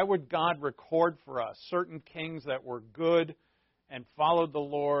us. Why would God record for us certain kings that were good and followed the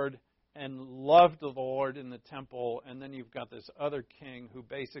Lord and loved the Lord in the temple, and then you've got this other king who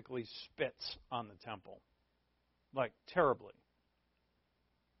basically spits on the temple, like terribly?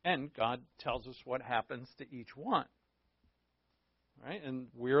 And God tells us what happens to each one. Right? And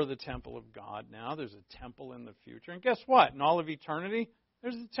we're the temple of God now. There's a temple in the future. And guess what? In all of eternity,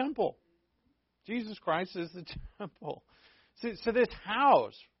 there's a temple. Jesus Christ is the temple. So this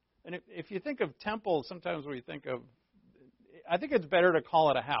house, and if you think of temple, sometimes we think of, I think it's better to call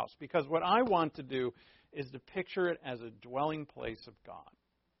it a house, because what I want to do is to picture it as a dwelling place of God.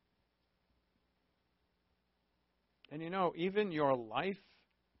 And even your life,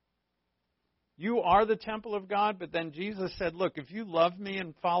 you are the temple of God, but then Jesus said, look, if you love me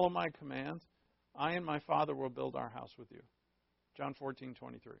and follow my commands, I and my Father will build our house with you. John 14:23.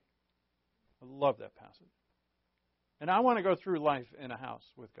 I love that passage. And I want to go through life in a house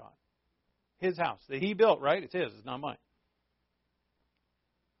with God. His house that He built, right? It's His, it's not mine.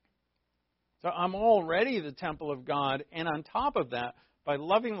 So I'm already the temple of God, and on top of that, by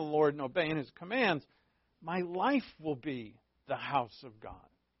loving the Lord and obeying His commands, my life will be the house of God.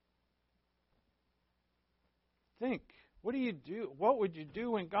 Think, what do you do? What would you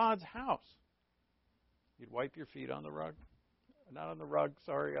do in God's house? You'd wipe your feet on the rug. Not on the rug,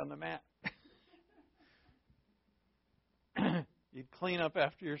 sorry, on the mat. You'd clean up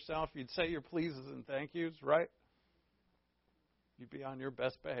after yourself. You'd say your pleases and thank yous, right? You'd be on your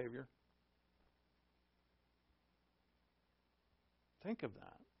best behavior. Think of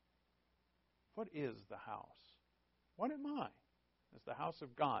that. What is the house? What am I as the house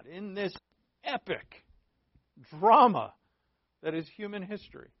of God in this epic drama that is human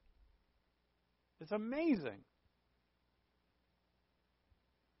history? It's amazing.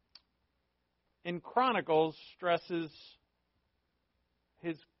 In Chronicles stresses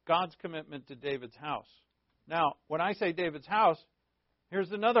God's commitment to David's house. Now, when I say David's house,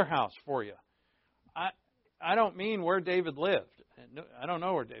 here's another house for you. I don't mean where David lived. I don't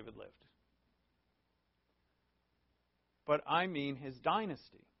know where David lived. But I mean his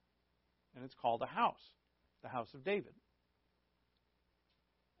dynasty. And it's called a house. The house of David.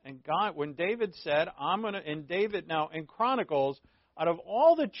 And God, when David said, in Chronicles, out of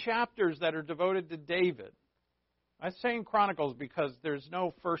all the chapters that are devoted to David, I say in Chronicles because there's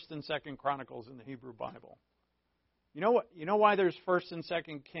no 1st and 2nd Chronicles in the Hebrew Bible. You know what? You know why there's 1st and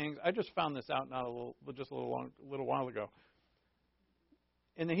 2nd Kings? I just found this out just a little while ago.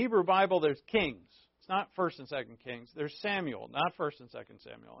 In the Hebrew Bible, there's Kings. It's not 1st and 2nd Kings. There's Samuel, not 1st and 2nd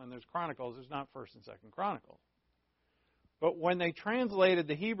Samuel. And there's Chronicles. There's not 1st and 2nd Chronicles. But when they translated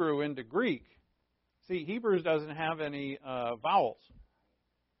the Hebrew into Greek, see, Hebrew doesn't have any vowels.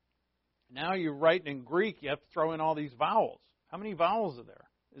 Now you write in Greek, you have to throw in all these vowels. How many vowels are there?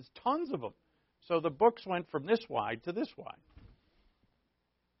 There's tons of them. So the books went from this wide to this wide.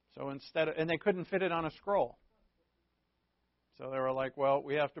 So and they couldn't fit it on a scroll. So they were like, well,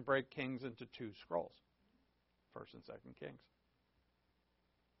 we have to break Kings into 2 scrolls. 1st and 2nd Kings.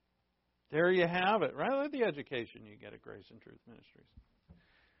 There you have it. Right? Look at the education you get at Grace and Truth Ministries.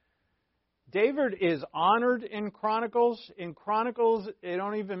 David is honored in Chronicles. In Chronicles, they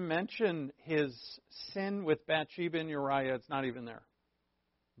don't even mention his sin with Bathsheba and Uriah. It's not even there.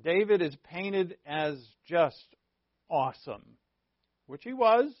 David is painted as just awesome, which he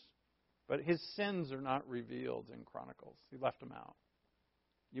was, but his sins are not revealed in Chronicles. He left them out.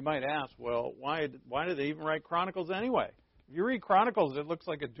 You might ask, well, why did they even write Chronicles anyway? If you read Chronicles, it looks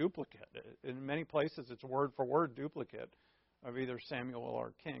like a duplicate. In many places, it's a word-for-word duplicate of either Samuel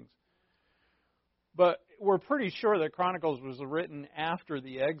or Kings. But we're pretty sure that Chronicles was written after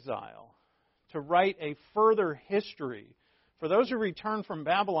the exile to write a further history for those who returned from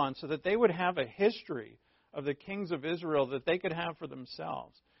Babylon so that they would have a history of the kings of Israel that they could have for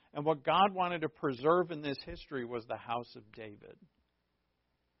themselves. And what God wanted to preserve in this history was the house of David.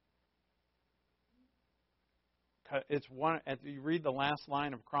 It's one. If you read the last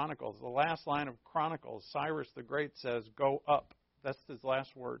line of Chronicles, Cyrus the Great says, "Go up." That's his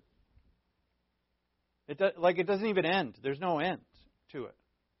last word. It doesn't even end. There's no end to it.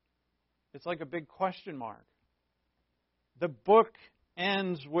 It's like a big question mark. The book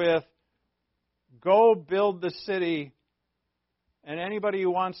ends with, "Go build the city, and anybody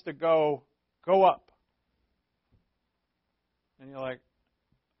who wants to go up." And you're like,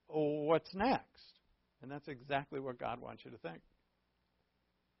 oh, what's next? And that's exactly what God wants you to think.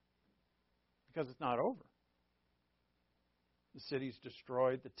 Because it's not over. The city's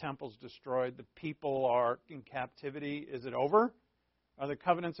destroyed. The temple's destroyed. The people are in captivity. Is it over? Are the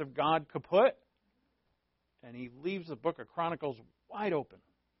covenants of God kaput? And he leaves the book of Chronicles wide open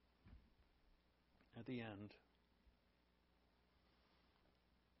at the end.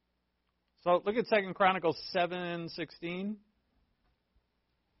 So look at 2 Chronicles 7:16.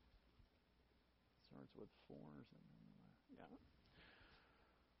 Starts with 4 or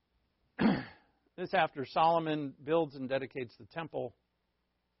something. Yeah. This after Solomon builds and dedicates the temple.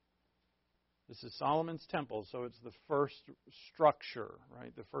 This is Solomon's temple, so it's the first structure,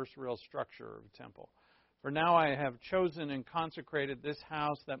 right? The first real structure of a temple. For now I have chosen and consecrated this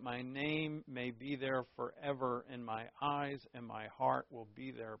house that my name may be there forever, and my eyes and my heart will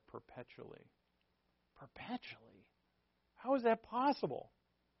be there perpetually. Perpetually? How is that possible?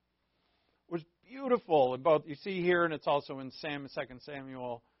 It was beautiful in both, you see here, and it's also in 2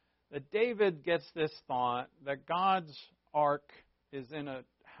 Samuel, that David gets this thought that God's ark is in a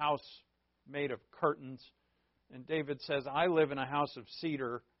house made of curtains. And David says, I live in a house of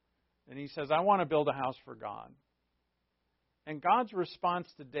cedar. And he says, I want to build a house for God. And God's response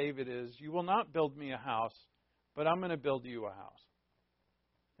to David is, you will not build me a house, but I'm going to build you a house.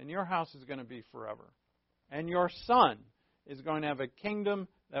 And your house is going to be forever. And your son is going to have a kingdom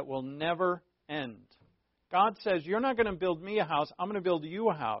that will never end. God says, you're not going to build me a house, I'm going to build you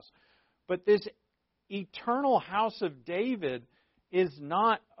a house. But this eternal house of David is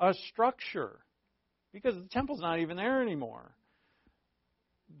not a structure, because the temple's not even there anymore.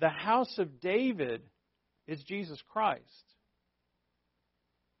 The house of David is Jesus Christ.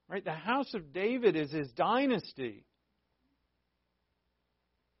 Right? The house of David is his dynasty.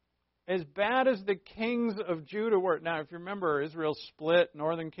 As bad as the kings of Judah were. Now, if you remember, Israel split,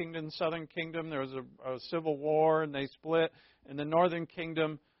 northern kingdom, southern kingdom. There was a civil war, and they split. In the northern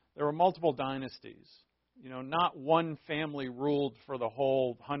kingdom, there were multiple dynasties. You know, not one family ruled for the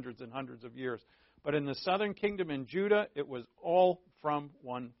whole hundreds and hundreds of years. But in the southern kingdom in Judah, it was all from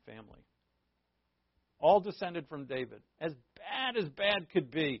one family. All descended from David. As bad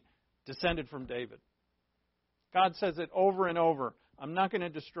could be, descended from David. God says it over and over. I'm not going to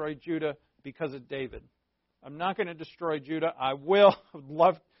destroy Judah because of David. I'm not going to destroy Judah. I will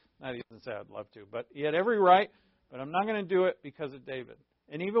love, not he doesn't say I'd love to, but he had every right, but I'm not going to do it because of David.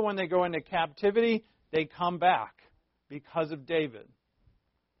 And even when they go into captivity, they come back because of David.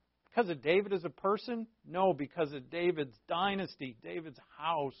 Because of David as a person? No, because of David's dynasty, David's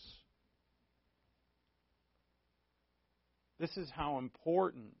house. This is how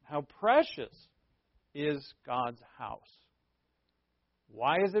important, how precious is God's house.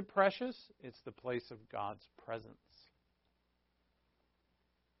 Why is it precious? It's the place of God's presence.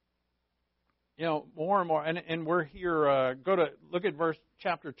 You know, more and more, and we're here, look at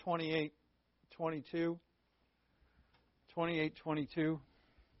chapter 28, 22. 28, 22.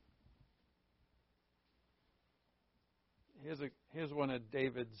 Here's one of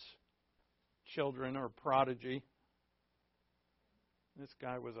David's children, or prodigy. This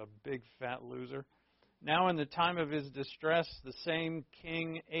guy was a big fat loser. Now in the time of his distress, the same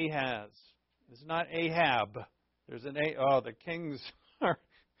king Ahaz. It's not Ahab. There's an the kings are,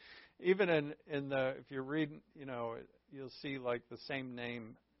 even in the, if you read, you know, you'll see like the same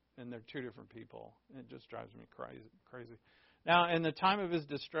name, and they're two different people. It just drives me crazy. Now in the time of his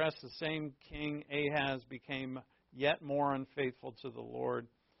distress, the same king Ahaz became yet more unfaithful to the Lord,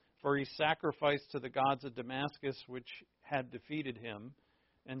 for he sacrificed to the gods of Damascus, which had defeated him,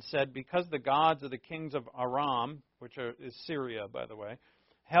 and said, because the gods of the kings of Aram, which is Syria, by the way,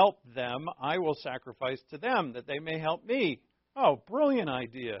 help them, I will sacrifice to them, that they may help me. Oh, brilliant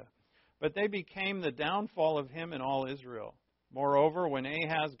idea. But they became the downfall of him and all Israel. Moreover, when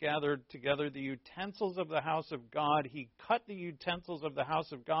Ahaz gathered together the utensils of the house of God, he cut the utensils of the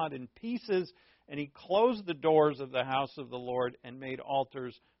house of God in pieces, and he closed the doors of the house of the Lord and made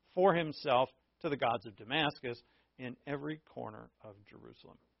altars for himself to the gods of Damascus in every corner of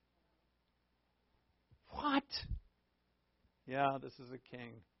Jerusalem. What? Yeah, this is a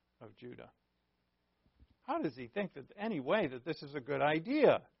king of Judah. How does he think that any way that this is a good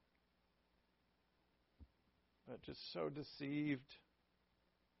idea? But just so deceived.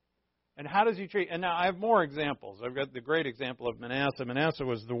 And how does he treat? And now I have more examples. I've got the great example of Manasseh. Manasseh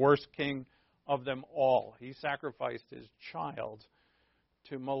was the worst king of them all. He sacrificed his child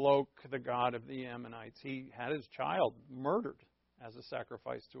to Moloch, the god of the Ammonites. He had his child murdered as a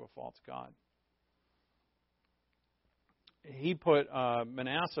sacrifice to a false god.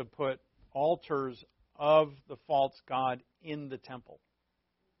 Manasseh put altars of the false god in the temple.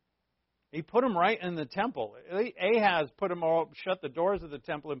 He put them right in the temple. Ahaz put them all, shut the doors of the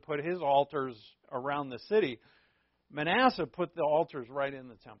temple and put his altars around the city. Manasseh put the altars right in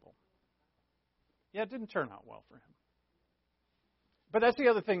the temple. Yeah, it didn't turn out well for him. But that's the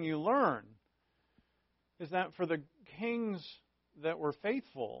other thing you learn, is that for the kings that were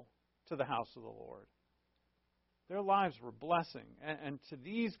faithful to the house of the Lord, their lives were blessing. And to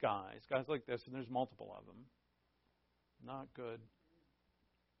these guys like this, and there's multiple of them, not good.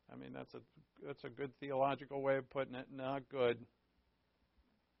 I mean, that's a good theological way of putting it. Not good.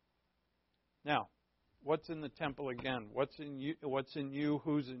 Now, what's in the temple again? What's in you? What's in you?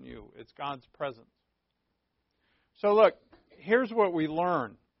 Who's in you? It's God's presence. So look, here's what we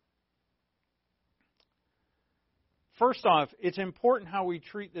learn. First off, it's important how we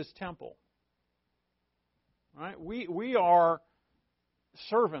treat this temple. Right? We are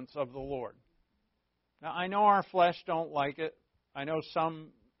servants of the Lord. Now, I know our flesh don't like it. I know some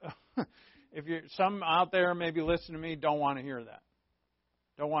out there maybe listening to me don't want to hear that.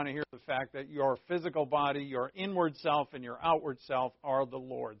 Don't want to hear the fact that your physical body, your inward self, and your outward self are the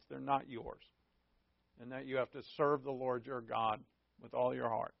Lord's. They're not yours. And that you have to serve the Lord your God with all your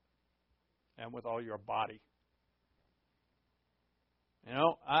heart and with all your body. You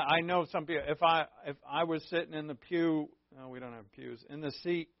know, I know some people, if I was sitting in the pew, no, we don't have pews, in the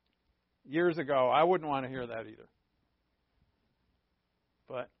seat years ago, I wouldn't want to hear that either.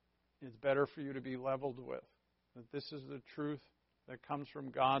 But it's better for you to be leveled with that this is the truth that comes from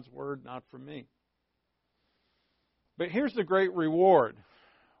God's Word, not from me. But here's the great reward.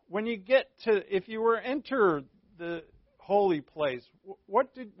 When you get to, if you were enter the holy place, what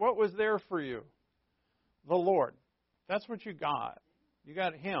was there for you? The Lord. That's what you got. You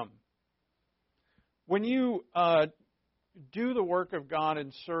got Him. When you do the work of God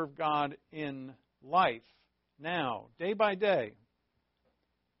and serve God in life, now, day by day,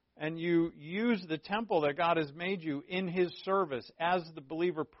 and you use the temple that God has made you in His service as the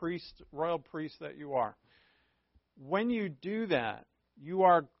believer priest, royal priest that you are, when you do that, you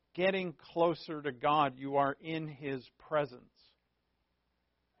are getting closer to God. You are in His presence.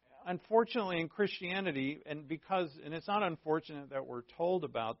 Unfortunately, in Christianity, and it's not unfortunate that we're told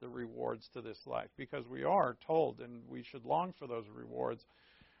about the rewards to this life, because we are told, and we should long for those rewards.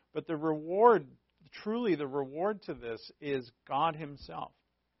 But the reward, truly the reward to this, is God Himself.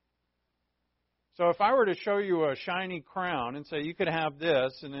 So if I were to show you a shiny crown and say you could have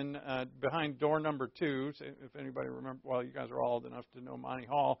this, and then behind door number 2, if anybody remember, well, you guys are all old enough to know Monty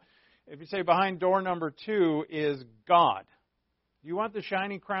Hall. If you say behind door number 2 is God, do you want the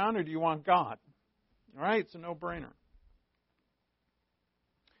shiny crown or do you want God? All right, it's a no-brainer.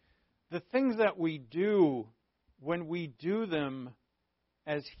 The things that we do, when we do them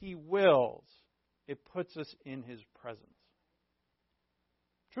as He wills, it puts us in His presence.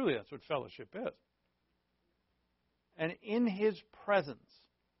 Truly, that's what fellowship is. And in His presence,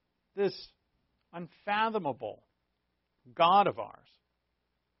 this unfathomable God of ours,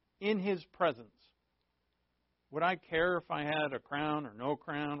 in His presence, would I care if I had a crown or no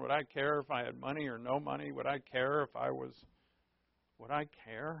crown? Would I care if I had money or no money? Would I care if I was... Would I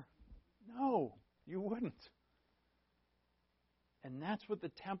care? No, you wouldn't. And that's what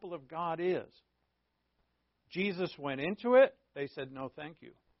the temple of God is. Jesus went into it. They said, no, thank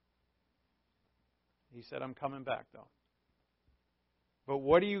you. He said, I'm coming back, though. But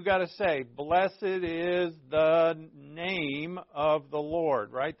what do you got to say? Blessed is the name of the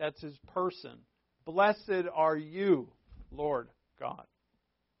Lord, right? That's His person. Blessed are you, Lord God.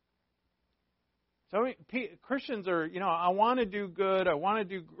 So Christians are, I want to do good. I want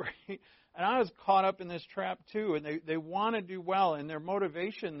to do great. And I was caught up in this trap, too. And they want to do well. And their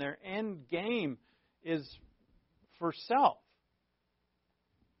motivation, their end game is for self.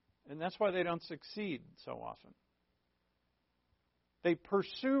 And that's why they don't succeed so often. They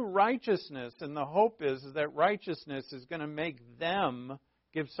pursue righteousness, and the hope is that righteousness is going to make them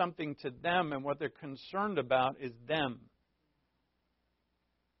give something to them, and what they're concerned about is them.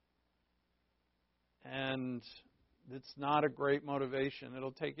 And it's not a great motivation.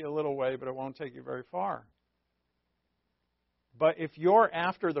 It'll take you a little way, but it won't take you very far. But if you're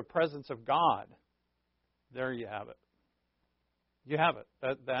after the presence of God, there you have it. You have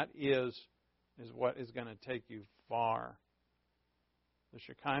it. That is what is going to take you far. The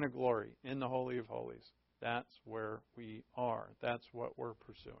Shekinah glory in the Holy of Holies. That's where we are. That's what we're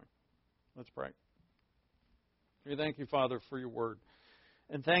pursuing. Let's pray. We thank you, Father, for your word.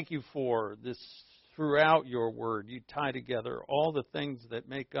 And thank you for this, throughout your word, you tie together all the things that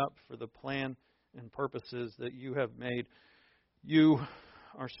make up for the plan and purposes that you have made. You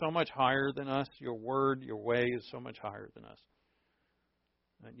are so much higher than us. Your word, your way is so much higher than us.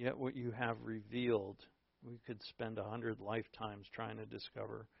 And yet what you have revealed, we could spend 100 lifetimes trying to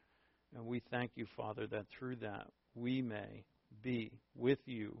discover. And we thank you, Father, that through that we may be with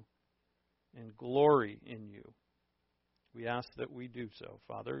you and glory in you. We ask that we do so.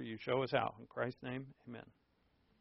 Father, you show us how. In Christ's name, amen.